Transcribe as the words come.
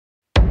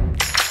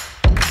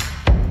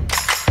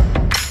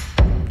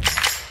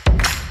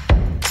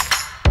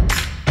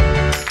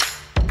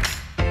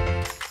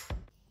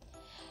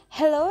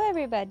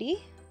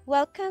everybody,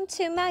 welcome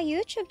to my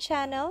YouTube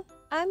channel.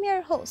 I'm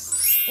your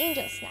host,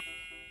 Angel Snap.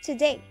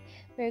 Today,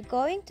 we're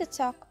going to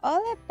talk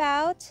all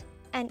about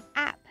an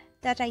app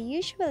that I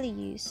usually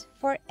use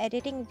for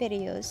editing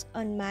videos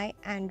on my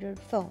Android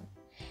phone,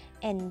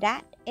 and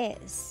that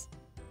is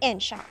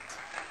inshot.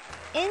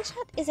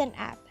 Inshot is an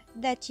app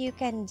that you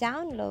can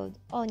download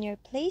on your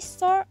Play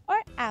Store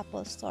or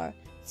Apple Store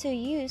to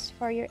use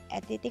for your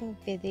editing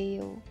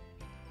video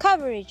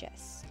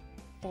coverages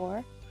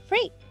for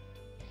free.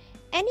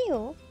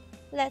 Anywho,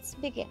 let's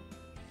begin.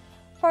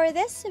 For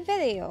this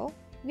video,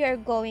 we are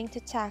going to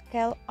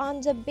tackle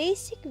on the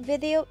basic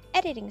video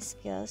editing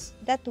skills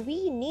that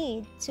we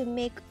need to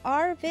make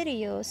our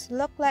videos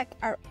look like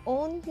our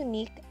own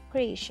unique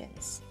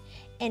creations.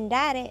 And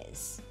that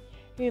is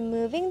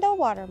removing the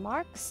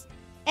watermarks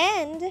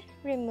and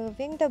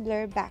removing the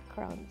blur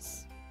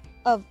backgrounds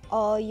of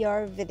all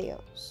your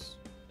videos.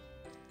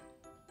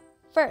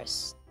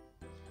 First,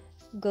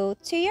 go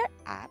to your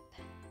app,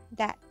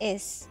 that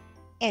is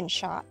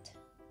inshot.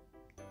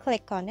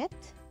 Click on it.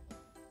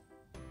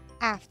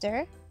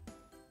 After,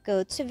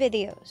 go to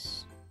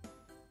videos.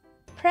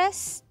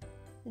 Press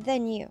the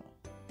new.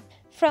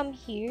 From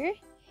here,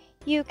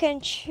 you can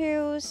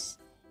choose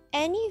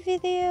any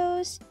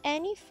videos,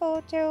 any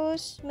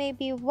photos,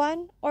 maybe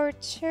one or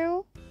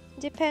two,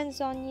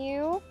 depends on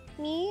you.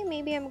 Me,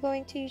 maybe I'm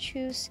going to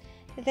choose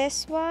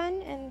this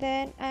one, and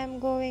then I'm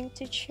going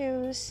to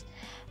choose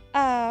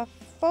a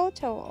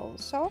photo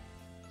also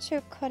to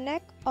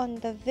connect on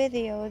the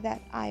video that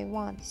I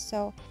want,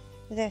 so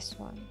this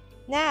one.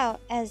 Now,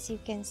 as you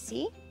can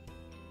see,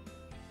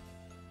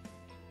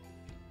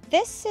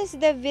 this is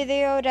the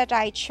video that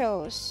I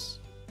chose,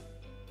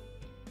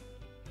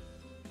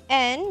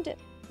 and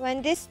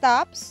when this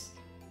stops,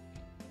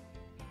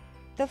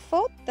 the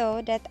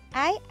photo that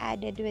I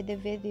added with the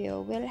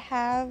video will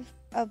have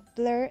a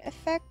blur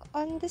effect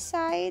on the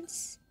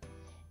sides,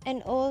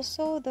 and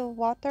also the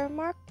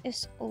watermark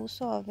is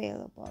also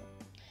available.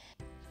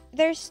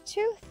 There's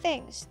two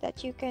things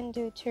that you can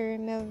do to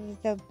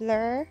remove the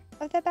blur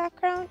of the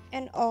background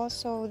and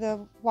also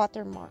the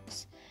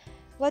watermarks.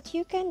 What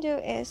you can do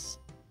is,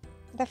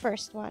 the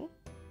first one,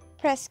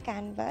 press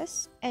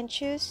canvas and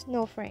choose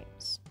no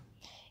frames.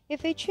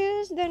 If you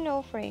choose the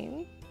no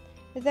frame,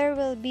 there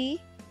will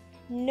be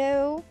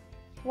no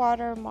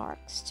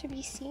watermarks to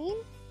be seen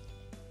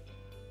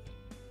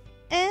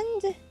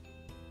and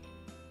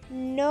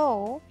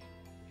no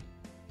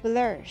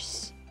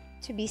blurs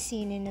to be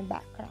seen in the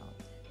background.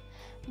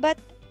 But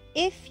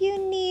if you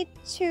need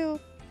to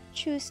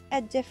choose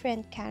a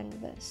different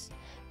canvas,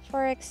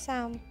 for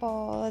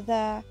example,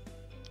 the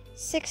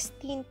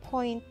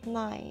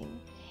 16.9,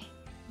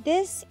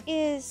 this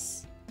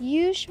is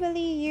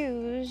usually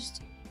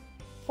used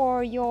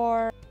for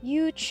your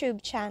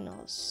YouTube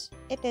channels.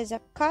 It is a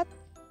cut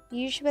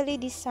usually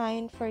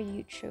designed for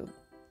YouTube.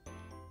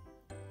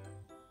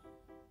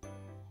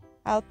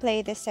 I'll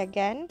play this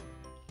again.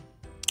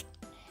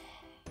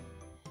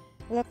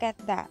 Look at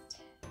that.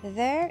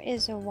 There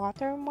is a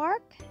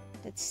watermark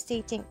that's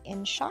stating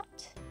inshot,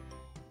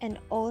 and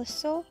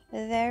also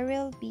there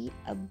will be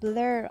a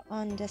blur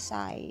on the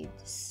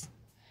sides.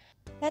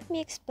 Let me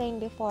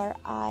explain before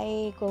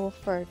I go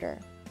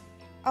further.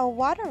 A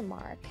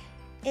watermark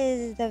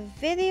is the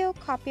video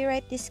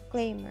copyright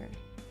disclaimer,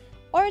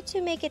 or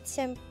to make it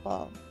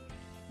simple,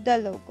 the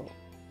logo.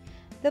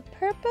 The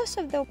purpose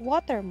of the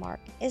watermark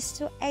is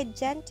to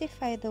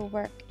identify the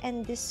work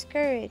and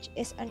discourage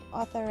its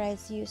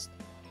unauthorized use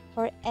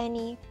for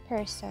any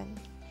person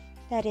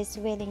that is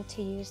willing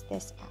to use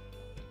this app.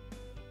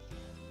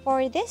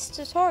 For this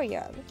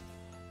tutorial,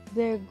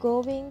 we're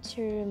going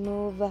to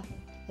remove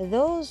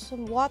those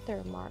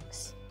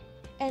watermarks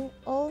and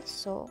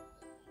also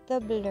the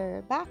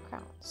blur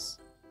backgrounds.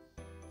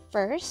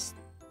 First,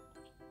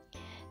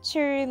 to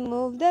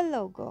remove the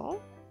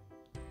logo,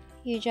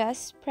 you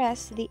just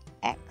press the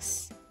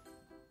X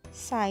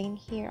sign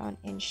here on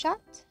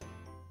inshot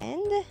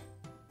and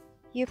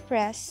you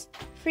press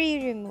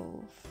free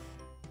remove.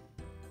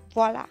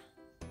 Voila!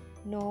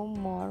 No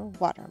more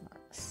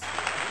watermarks.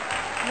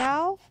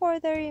 Now for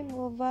the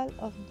removal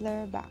of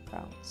blur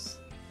backgrounds.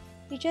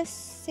 You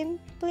just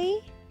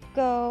simply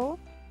go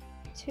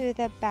to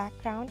the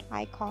background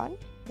icon.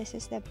 This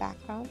is the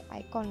background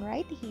icon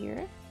right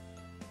here.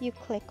 You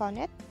click on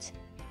it.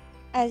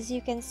 As you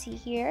can see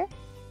here,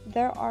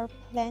 there are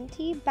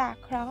plenty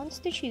backgrounds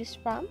to choose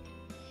from.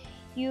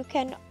 You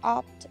can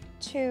opt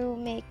to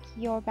make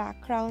your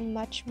background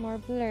much more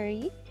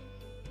blurry,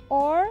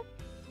 or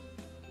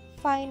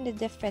find a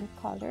different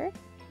color,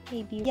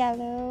 maybe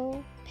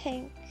yellow,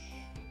 pink,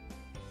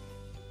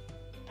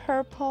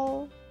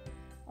 purple,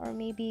 or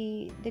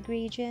maybe the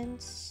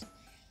gradients.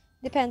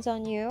 Depends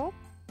on you.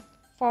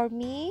 For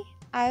me,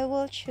 I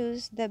will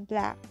choose the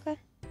black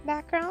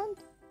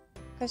background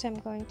because I'm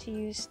going to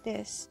use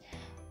this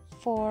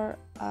for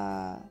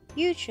a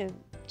YouTube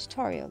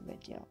tutorial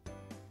video.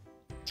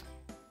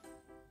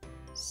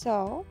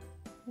 So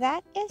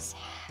that is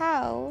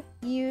how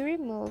you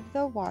remove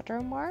the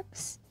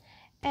watermarks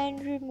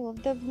and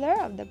remove the blur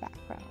of the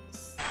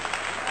backgrounds.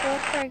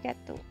 Don't forget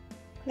to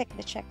click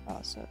the check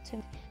also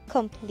to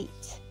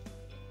complete.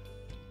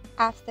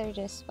 After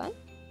this one,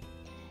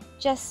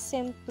 just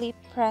simply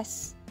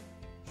press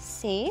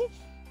save.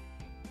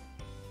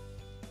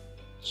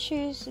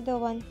 Choose the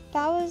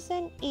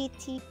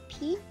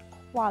 1080p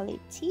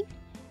quality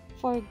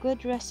for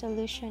good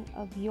resolution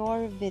of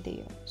your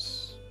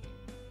videos.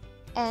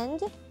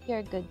 And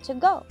you're good to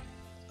go.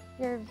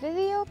 Your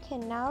video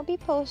can now be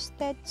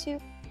posted to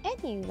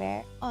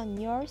anywhere on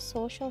your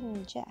social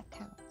media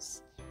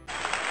accounts.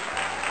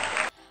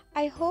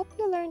 I hope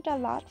you learned a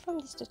lot from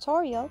this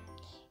tutorial.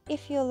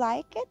 If you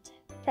like it,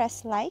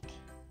 press like.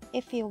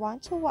 If you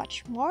want to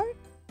watch more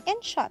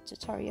InShot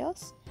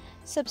tutorials,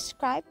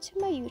 subscribe to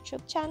my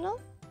YouTube channel.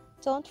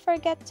 Don't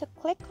forget to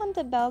click on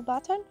the bell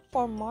button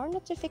for more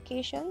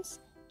notifications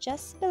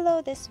just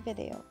below this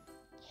video.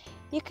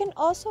 You can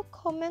also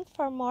comment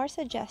for more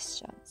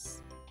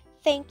suggestions.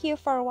 Thank you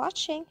for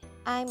watching.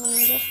 I'm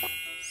Inshot,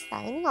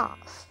 signing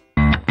off.